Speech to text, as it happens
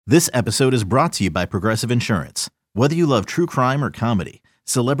This episode is brought to you by Progressive Insurance. Whether you love true crime or comedy,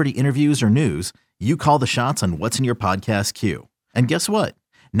 celebrity interviews or news, you call the shots on what's in your podcast queue. And guess what?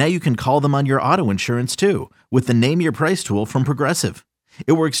 Now you can call them on your auto insurance too with the Name Your Price tool from Progressive.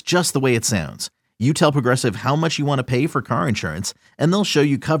 It works just the way it sounds. You tell Progressive how much you want to pay for car insurance, and they'll show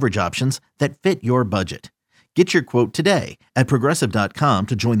you coverage options that fit your budget. Get your quote today at Progressive.com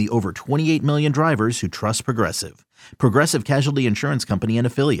to join the over 28 million drivers who trust Progressive. Progressive Casualty Insurance Company and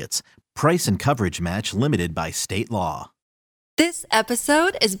Affiliates. Price and coverage match limited by state law. This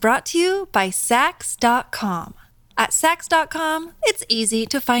episode is brought to you by Sax.com. At Sax.com, it's easy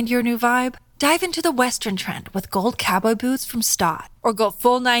to find your new vibe. Dive into the Western trend with gold cowboy boots from Stott, or go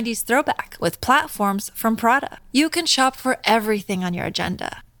full 90s throwback with platforms from Prada. You can shop for everything on your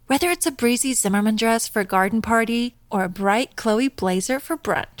agenda, whether it's a breezy Zimmermann dress for a garden party or a bright Chloe blazer for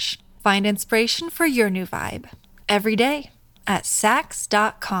brunch. Find inspiration for your new vibe every day at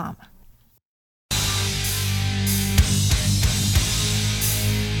Sax.com.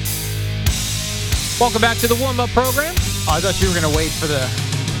 Welcome back to the warm-up program. Oh, I thought you were going to wait for the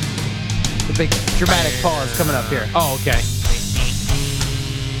big dramatic pause coming up here. Oh, okay.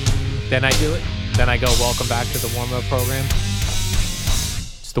 Then I do it. Then I go, welcome back to the warm-up program.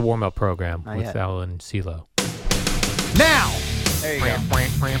 It's the warm-up program with Alan CeeLo. Now! There you go.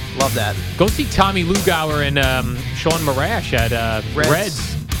 Love that. Go see Tommy Lugauer and Sean Marash at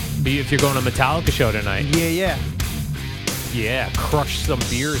Reds. If you're going to a Metallica show tonight. Yeah. Yeah, crush some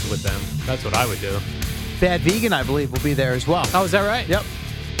beers with them. That's what I would do. Bad Vegan, I believe, will be there as well. Oh, is that right? Yep.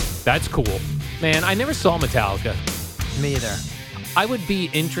 That's cool. Man, I never saw Metallica. Me either. I would be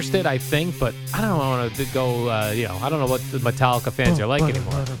interested, I think, but I don't want to go, I don't know what the Metallica fans are like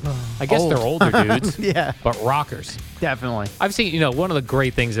anymore. I guess they're older dudes. Yeah. But rockers. Definitely. I've seen, one of the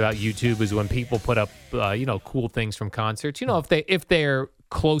great things about YouTube is when people put up, cool things from concerts. If they're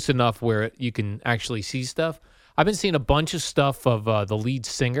close enough where you can actually see stuff. I've been seeing a bunch of stuff of the lead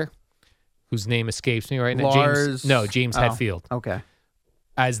singer, whose name escapes me right now. James Hetfield. Okay.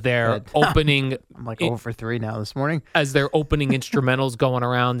 As they're opening... I'm like 0 for 3 now this morning. As they're opening instrumentals going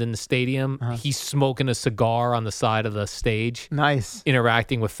around in the stadium, he's smoking a cigar on the side of the stage. Nice.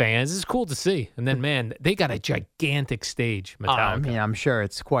 Interacting with fans. It's cool to see. And then, man, they got a gigantic stage, Metallica. I'm sure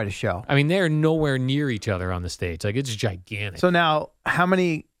it's quite a show. I mean, they're nowhere near each other on the stage. Like, it's gigantic. So now, how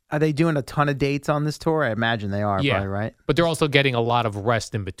many... Are they doing a ton of dates on this tour? I imagine they are, probably, right? But they're also getting a lot of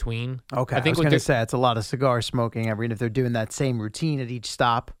rest in between. Okay, I was going to say, it's a lot of cigar smoking. I mean, if they're doing that same routine at each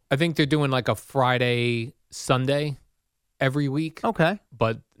stop. I think they're doing like a Friday, Sunday every week. Okay.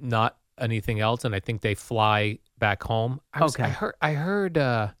 But not anything else, and I think they fly back home. I heard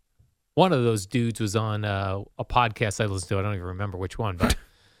one of those dudes was on a podcast I listened to. I don't even remember which one, but...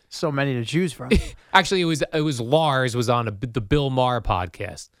 So many to choose from. Actually, it was Lars was on the Bill Maher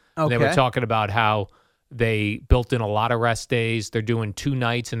podcast. Okay. They were talking about how they built in a lot of rest days. They're doing 2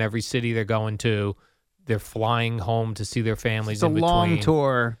 nights in every city they're going to. They're flying home to see their families in between. It's a long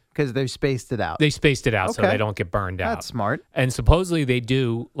tour because they've spaced it out. They spaced it out so they don't get burned out. That's smart. And supposedly they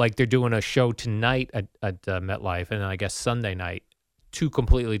do, like they're doing a show tonight at MetLife, and then I guess Sunday night, 2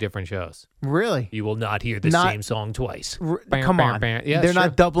 completely different shows. Really? You will not hear the same song twice. Come on. Yeah, they're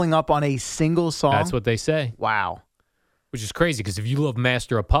not doubling up on a single song? That's what they say. Wow. Which is crazy because if you love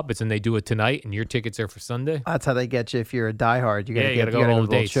Master of Puppets and they do it tonight and your tickets are for Sunday. That's how they get you if you're a diehard. You got to go to all the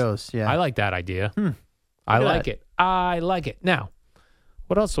both shows. Yeah. I like that idea. I like it. I like it. Now,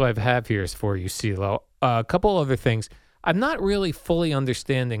 what else do I have here for you, CeeLo? A couple other things. I'm not really fully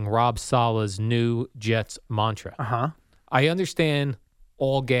understanding Rob Sala's new Jets mantra. Uh-huh. I understand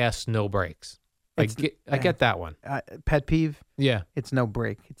all gas, no brakes. I get that one. Pet peeve? Yeah. It's no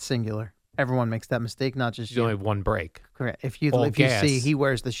brake. It's singular. Everyone makes that mistake, not just you. Only have one brake. Correct. If you see he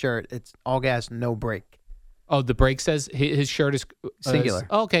wears the shirt, it's all gas, no brake. Oh, the brake says his shirt is singular.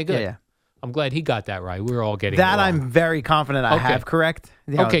 Okay, good. Yeah. I'm glad he got that right. We were all getting that. It wrong. I'm very confident I have correct.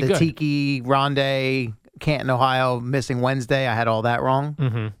 The good. Tiki, Rondé, Canton, Ohio, missing Wednesday. I had all that wrong.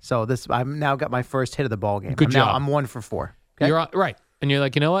 Mm-hmm. So I've now got my first hit of the ball game. Good job. I'm 1 for 4. Okay? You're right, and you're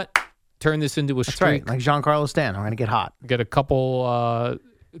like, you know what? Turn this into a That's streak. right. Like Giancarlo Stanton, I'm going to get hot. Get a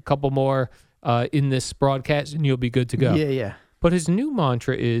couple more in this broadcast, and you'll be good to go. Yeah. But his new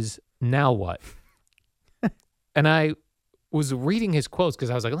mantra is, now what? And I was reading his quotes because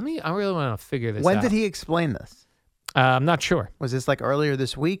I was like, I really want to figure this out. When did he explain this? I'm not sure. Was this like earlier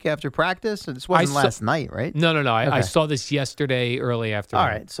this week after practice? This wasn't last night, right? No. I saw this yesterday early afternoon. All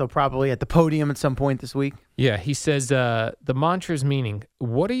right, so probably at the podium at some point this week. Yeah, he says the mantra's meaning,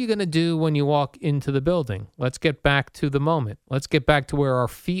 what are you going to do when you walk into the building? Let's get back to the moment. Let's get back to where our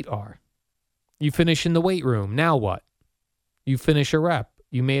feet are. You finish in the weight room. Now what? You finish a rep.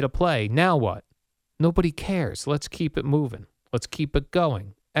 You made a play. Now what? Nobody cares. Let's keep it moving. Let's keep it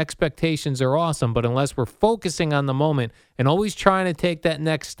going. Expectations are awesome, but unless we're focusing on the moment and always trying to take that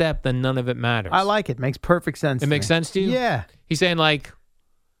next step, then none of it matters. I like it. Makes perfect sense. It makes sense to you? Yeah. He's saying like,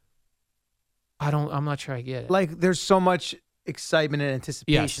 I'm not sure I get it. Like there's so much excitement and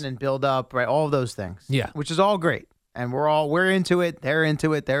anticipation Yes. and build up, right? All of those things. Yeah. Which is all great. And we're into it. They're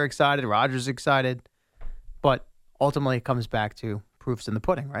into it. They're excited. Roger's excited. But ultimately it comes back to proofs in the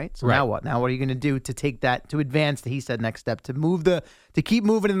pudding, right? So Right. now what? Now what are you going to do to take that, to advance the, he said, next step, to keep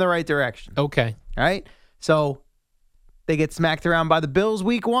moving in the right direction? Okay. All right. So they get smacked around by the Bills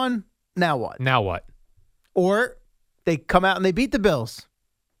week 1. Now what? Now what? Or they come out and they beat the Bills.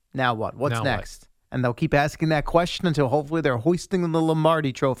 Now what? What's Now what? next? And they'll keep asking that question until hopefully they're hoisting the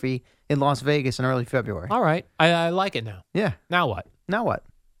Lombardi Trophy in Las Vegas in early February. All right. I like it now. Yeah. Now what? Now what?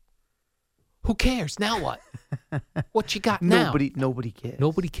 Who cares? Now what? What you got now? Nobody cares.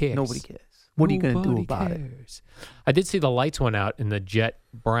 Nobody cares. Nobody cares. What are you going to do Nobody about it? cares. I did see the lights went out in the Jet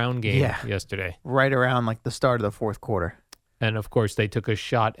Brown game Yeah. yesterday. Right around like the start of the fourth quarter. And of course, they took a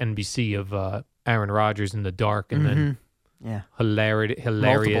shot, NBC, of Aaron Rodgers in the dark, and then Yeah.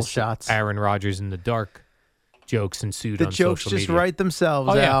 hilarious shots. Aaron Rodgers in the dark jokes ensued The on jokes social just media. write themselves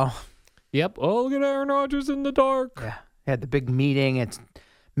Oh, yeah. out. Yep. Oh, look at Aaron Rodgers in the dark. Yeah. Had the big meeting. It's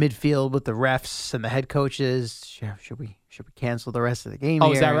midfield with the refs and the head coaches. Should we cancel the rest of the game?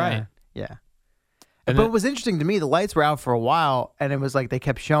 Oh, is here? that right? Yeah. And But then- it was interesting to me. The lights were out for a while, and it was like they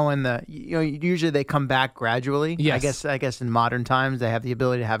kept showing usually they come back gradually. Yes. I guess in modern times they have the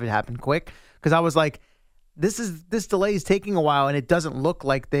ability to have it happen quick. Because I was like, this delay is taking a while, and it doesn't look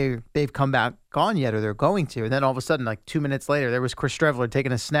like they've come back on yet, or they're going to. And then all of a sudden, like 2 minutes later, there was Chris Streveler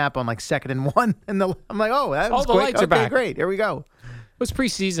taking a snap on like 2nd and 1, and I'm like, oh, that was the quick. lights are Okay, back. great. Here we go. It was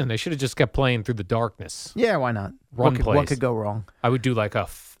preseason. They should have just kept playing through the darkness. Yeah, why not? Run What plays. could go wrong? I would do like a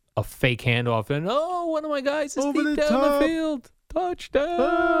fake handoff, and one of my guys is Over deep the down top. the field.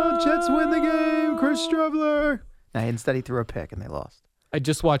 Touchdown. Jets win the game. Chris Streveler. Now, instead, he threw a pick, and they lost. I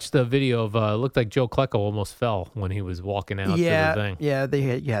just watched the video of looked like Joe Klecko almost fell when he was walking out to the thing. Yeah,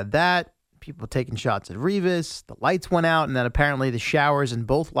 you had that. People taking shots at Revis. The lights went out, and then apparently the showers in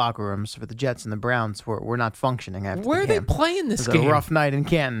both locker rooms for the Jets and the Browns were not functioning after Where the are they game. playing It this was game? a rough night in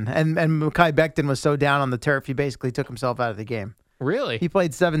Canton. And Mekhi Becton was so down on the turf, he basically took himself out of the game. Really? He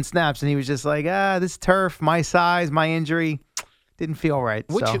played 7 snaps, and he was just like, this turf, my size, my injury, didn't feel right.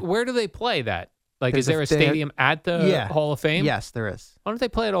 so. Where do they play that? Like, There's is there a they- stadium at the Hall of Fame? Yes, there is. Why don't they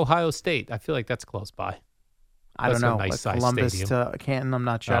play at Ohio State? I feel like that's close by. I don't That's a know. nice Like size Columbus stadium. to Canton, I'm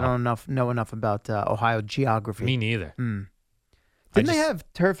not sure. I Oh. don't know enough about Ohio geography. Me neither. Didn't I they just- have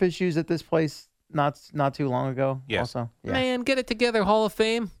turf issues at this place not too long ago? Yes. Also, yeah. Man, get it together, Hall of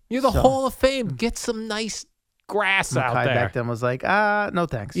Fame. You're the So- Hall of Fame. Get some nice grass out Mekhi there. Becton was like, no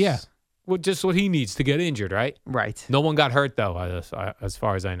thanks. Yeah. Well, just what he needs to get injured, right? Right. No one got hurt, though, as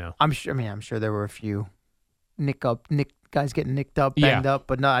far as I know. I'm sure there were a few guys getting nicked up, Yeah. banged up,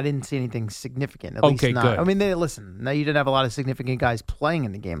 but no, I didn't see anything significant. At Okay, least not. good. I mean, listen. Now you didn't have a lot of significant guys playing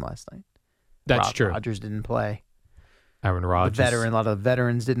in the game last night. That's true. Rodgers didn't play. Aaron A Rodgers. lot of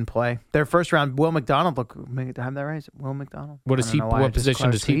veterans didn't play. Their first round, Will McDonald. Did I have that right? Is it Will McDonald? What does I don't he- know why what I just position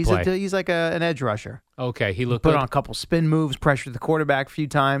does he clarified. play? He's like an edge rusher. Okay, he looked Put good. on a couple spin moves, pressured the quarterback a few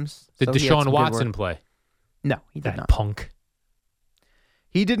times. Did So he had some Deshaun good Watson work. play? No, he did That not. punk.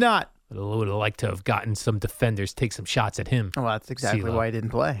 He did not. I would have liked to have gotten some defenders take some shots at him. Well, that's exactly CeeLo. why he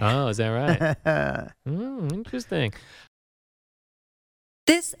didn't play. Oh, is that right? Interesting.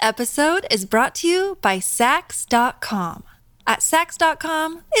 This episode is brought to you by Sax.com. At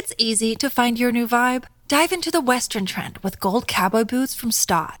Sax.com, it's easy to find your new vibe. Dive into the Western trend with gold cowboy boots from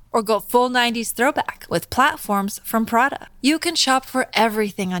Stott, or go full 90s throwback with platforms from Prada. You can shop for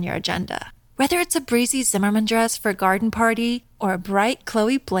everything on your agenda, whether it's a breezy Zimmermann dress for a garden party or a bright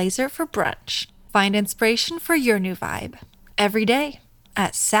Chloe blazer for brunch. Find inspiration for your new vibe every day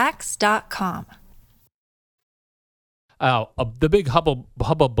at Sax.com. Oh, the big hubbub.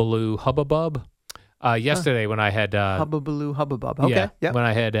 Yesterday when I had Hubbabaloo, hubbabub. Okay. yeah, Yep. when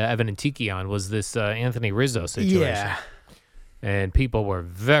I had Evan and Tiki on was this Anthony Rizzo situation. Yeah. And people were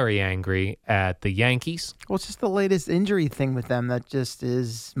very angry at the Yankees. Well, it's just the latest injury thing with them that just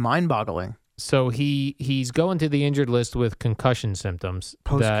is mind-boggling. So he's going to the injured list with concussion symptoms that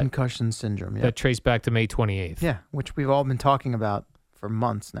Post-concussion syndrome. Yeah. that trace back to May 28th. Yeah, which we've all been talking about for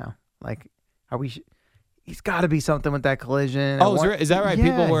months now. Like, he's got to be something with that collision. Oh, is that right?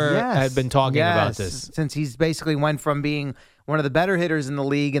 People had been talking about this. Since he's basically went from being one of the better hitters in the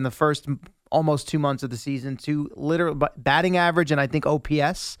league in the first almost 2 months of the season to literal batting average and I think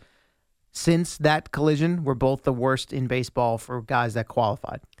OPS since that collision were both the worst in baseball for guys that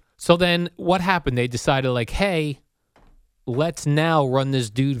qualified. So then what happened? They decided like, hey, let's now run this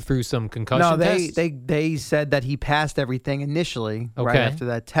dude through some concussion tests? they said that he passed everything initially right Okay. after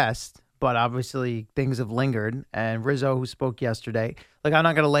that test, but obviously things have lingered. And Rizzo, who spoke yesterday, like, I'm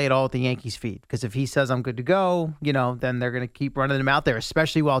not going to lay it all at the Yankees' feet, because if he says I'm good to go, then they're going to keep running him out there,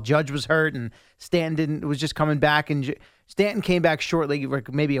 especially while Judge was hurt and Stanton was just coming back. And Stanton came back shortly,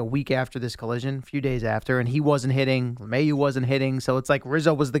 like maybe a week after this collision, a few days after, and he wasn't hitting. LeMahieu wasn't hitting. So it's like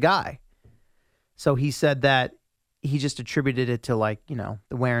Rizzo was the guy. So he said that he just attributed it to, like, the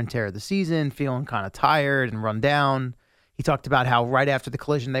wear and tear of the season, feeling kind of tired and run down. He talked about how right after the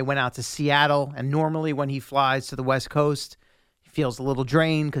collision, they went out to Seattle. And normally when he flies to the West Coast, he feels a little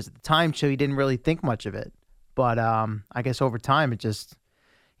drained because at the time, so he didn't really think much of it. But I guess over time, it just,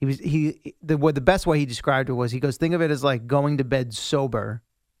 the best way he described it was, he goes, think of it as like going to bed sober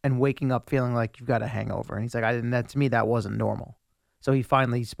and waking up feeling like you've got a hangover. And he's like, to me, that wasn't normal. So he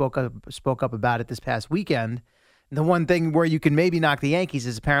finally spoke up about it this past weekend. The one thing where you can maybe knock the Yankees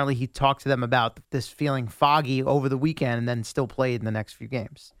is apparently he talked to them about this feeling foggy over the weekend and then still played in the next few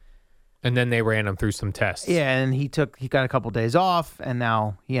games. And then they ran him through some tests. Yeah, and he got a couple days off, and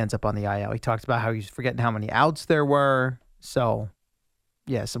now he ends up on the IL. He talked about how he's forgetting how many outs there were. So,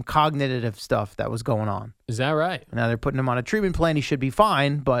 yeah, some cognitive stuff that was going on. Is that right? Now they're putting him on a treatment plan. He should be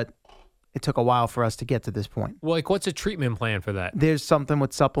fine, but it took a while for us to get to this point. Well, like, what's a treatment plan for that? There's something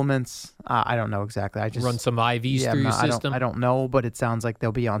with supplements. I don't know exactly. I just Run some IVs through your system? I don't know, but it sounds like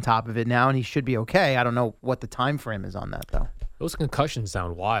they'll be on top of it now, and he should be okay. I don't know what the time frame is on that, though. Those concussions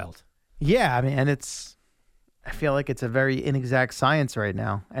sound wild. Yeah, I mean, and I feel like it's a very inexact science right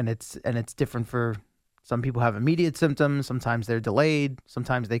now, and it's different for some people. Have immediate symptoms, sometimes they're delayed,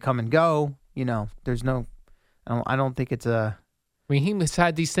 sometimes they come and go. There's no, I don't think it's a. I mean, he's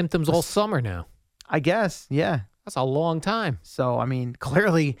had these symptoms all summer now. I guess, yeah. That's a long time. So, I mean,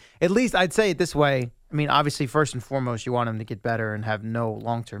 clearly, at least I'd say it this way. I mean, obviously, first and foremost, you want him to get better and have no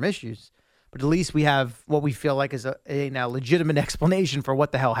long-term issues. But at least we have what we feel like is a now legitimate explanation for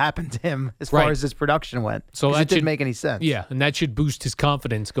what the hell happened to him as far as his production went. So 'cause that it didn't should make any sense. Yeah, and that should boost his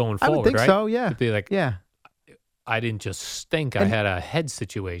confidence going I forward, would think right? so, yeah. To be like, Yeah, I didn't just stink. I had a head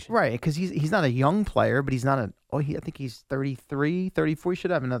situation. right, because he's not a young player, but he's not I think he's 33, 34. He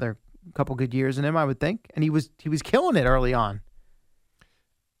should have another couple good years in him, I would think. And he was killing it early on.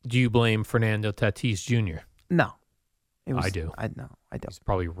 Do you blame Fernando Tatis Jr.? No. I do. I don't. He's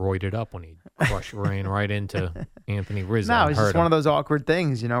probably roided up when he ran right into Anthony Rizzo. No, and it's hurt just him. one of those awkward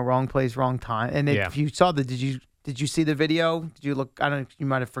things, wrong place, wrong time. And Yeah. if you saw did you see the video? Did you look? I don't know. You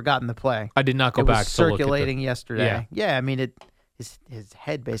might have forgotten the play. I did not go It back was to look at circulating the, yesterday. Yeah, I mean his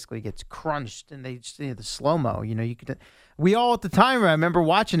head basically gets crunched, and they just the slow mo. You could. We all at the time, I remember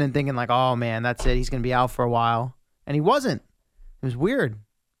watching and thinking like, oh man, that's it. He's going to be out for a while, and he wasn't. It was weird.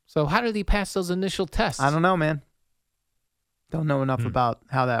 So how did he pass those initial tests? I don't know, man. Don't know enough about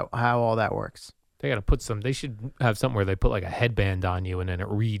how all that works. They got to put some. They should have something where they put like a headband on you, and then it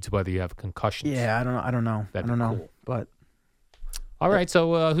reads whether you have concussions. Yeah, I don't know. That'd I don't be know, cool. but. All right.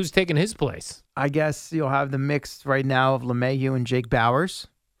 So who's taking his place? I guess you'll have the mix right now of LeMahieu and Jake Bowers.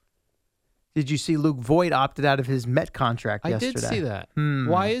 Did you see Luke Voigt opted out of his Met contract yesterday? I did see that.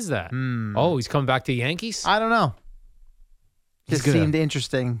 Why is that? Oh, he's coming back to Yankees? I don't know. He's Just gonna- seemed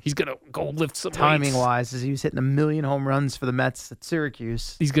interesting He's going to go lift some timing weights. wise as he was hitting 1 million home runs for the Mets at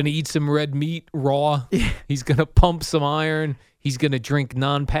Syracuse. He's going to eat some red meat raw. He's going to pump some iron. He's going to drink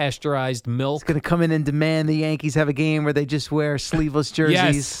non-pasteurized milk. He's going to come in and demand the Yankees have a game where they just wear sleeveless jerseys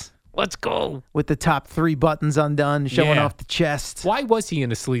Yes. Let's go. with the top 3 buttons undone, showing Yeah. off the chest. Why was he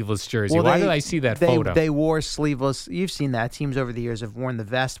in a sleeveless jersey? Well, Why they- did I see that they, photo? They wore sleeveless. You've seen that. Teams over the years have worn the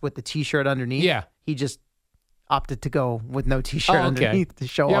vest with the T-shirt underneath. Yeah. He just opted to go with no T-shirt Oh, okay. underneath to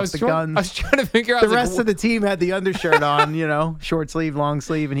show Yeah, I off was the trying- guns. I was trying to figure out. The rest of the team had the undershirt on, short sleeve, long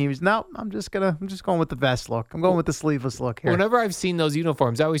sleeve, and he was, no, I'm just going with the vest look. I'm going with the sleeveless look here. Whenever I've seen those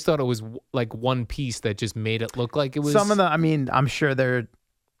uniforms, I always thought it was like one piece that just made it look like it was. Some of the, I mean, I'm sure they're,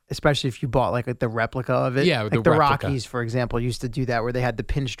 especially if you bought like the replica of it. Yeah, like the the replica. Rockies, for example, used to do that where they had the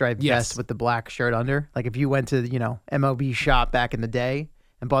pinstripe Yes. vest with the black shirt under. Like if you went to, MLB shop back in the day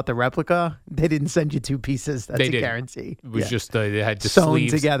and bought the replica, they didn't send you 2 pieces. That's They a didn't. Guarantee. It was just they had the sewn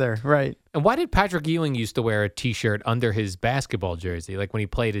sleeves together, right? And why did Patrick Ewing used to wear a T-shirt under his basketball jersey, like when he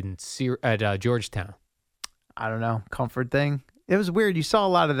played at Georgetown? I don't know, comfort thing. It was weird. You saw a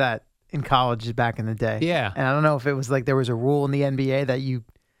lot of that in colleges back in the day. Yeah. And I don't know if it was like there was a rule in the NBA that you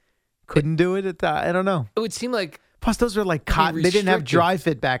couldn't do it at that. I don't know. It would seem like Plus, those were like cotton. They didn't have restricted. dry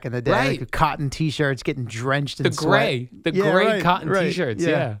fit back in the day. Right. Like cotton T-shirts getting drenched in The sweat. gray cotton T-shirts.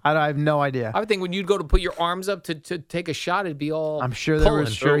 Yeah. I have no idea. I would think when you'd go to put your arms up to take a shot, it'd be all. I'm sure pulling.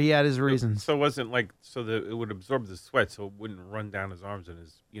 he had his reasons. So it wasn't like so that it would absorb the sweat, so it wouldn't run down his arms and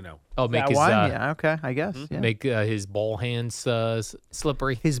his Oh, make That his why? Yeah, okay, I guess. Yeah. make his ball hands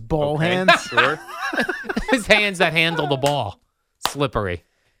slippery. His ball Okay, hands. Sure. His hands that handle the ball slippery.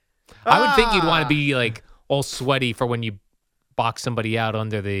 I would think you'd want to be like all sweaty for when you box somebody out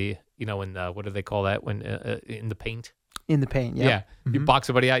under the in what do they call that when in the paint? In the paint, Yeah, you box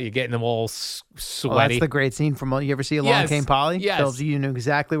somebody out, you're getting them all Well, sweaty. that's the great scene from you ever see Along Yes, Came Polly? yes. Phillips, you knew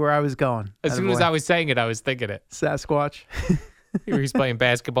exactly where I was going. As soon as I was saying it, I was thinking it. Sasquatch. He's playing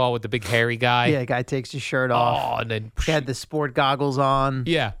basketball with the big hairy guy. Yeah, guy takes his shirt off. Oh, and then He had the sport goggles on.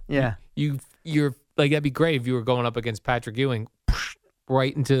 yeah, Yeah. You're like that'd be great if you were going up against Patrick Ewing,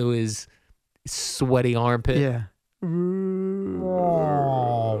 right into his sweaty armpit. Yeah.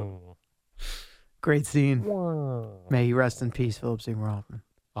 Oh. Great scene. May he rest in peace, Philip Seymour Hoffman.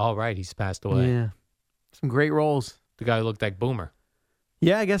 All right, he's passed away. Yeah. Some great roles. The guy who looked like Boomer.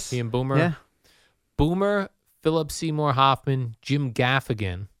 Yeah, I guess. He and Boomer. Yeah. Boomer, Philip Seymour Hoffman, Jim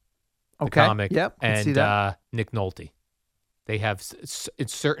Gaffigan, the Okay. comic, Yep. can see that. and Nick Nolte. They have at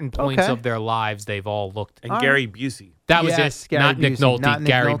certain points Okay. of their lives, they've all looked. And All right. Gary Busey. That was Yes, it. Gary Not Nick Busey. Nolte. Not Nick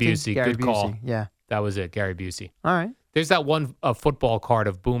Gary Nolte, Busey. Gary Good call. Busey. Yeah. That was it. Gary Busey. All right. There's that one football card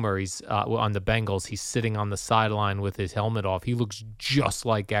of Boomer. He's on the Bengals. He's sitting on the sideline with his helmet off. He looks just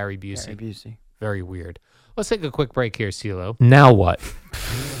like Gary Busey. Gary Busey. Very weird. Let's take a quick break here, CeeLo. Now what?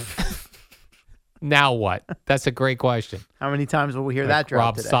 Now what? That's a great question. How many times will we hear Like that drop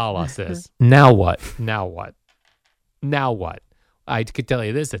Rob today? Sala says. Now what? Now what? Now what? I could tell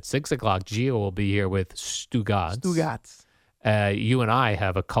you this: at 6 o'clock, Gio will be here with Stugotz. Stugotz. You and I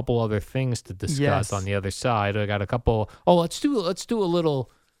have a couple other things to discuss Yes. on the other side. I got a couple. Oh, let's do a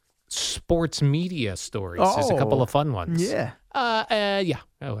little sports media stories. There's a couple Oh. of fun ones. Yeah. Yeah.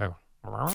 Oh,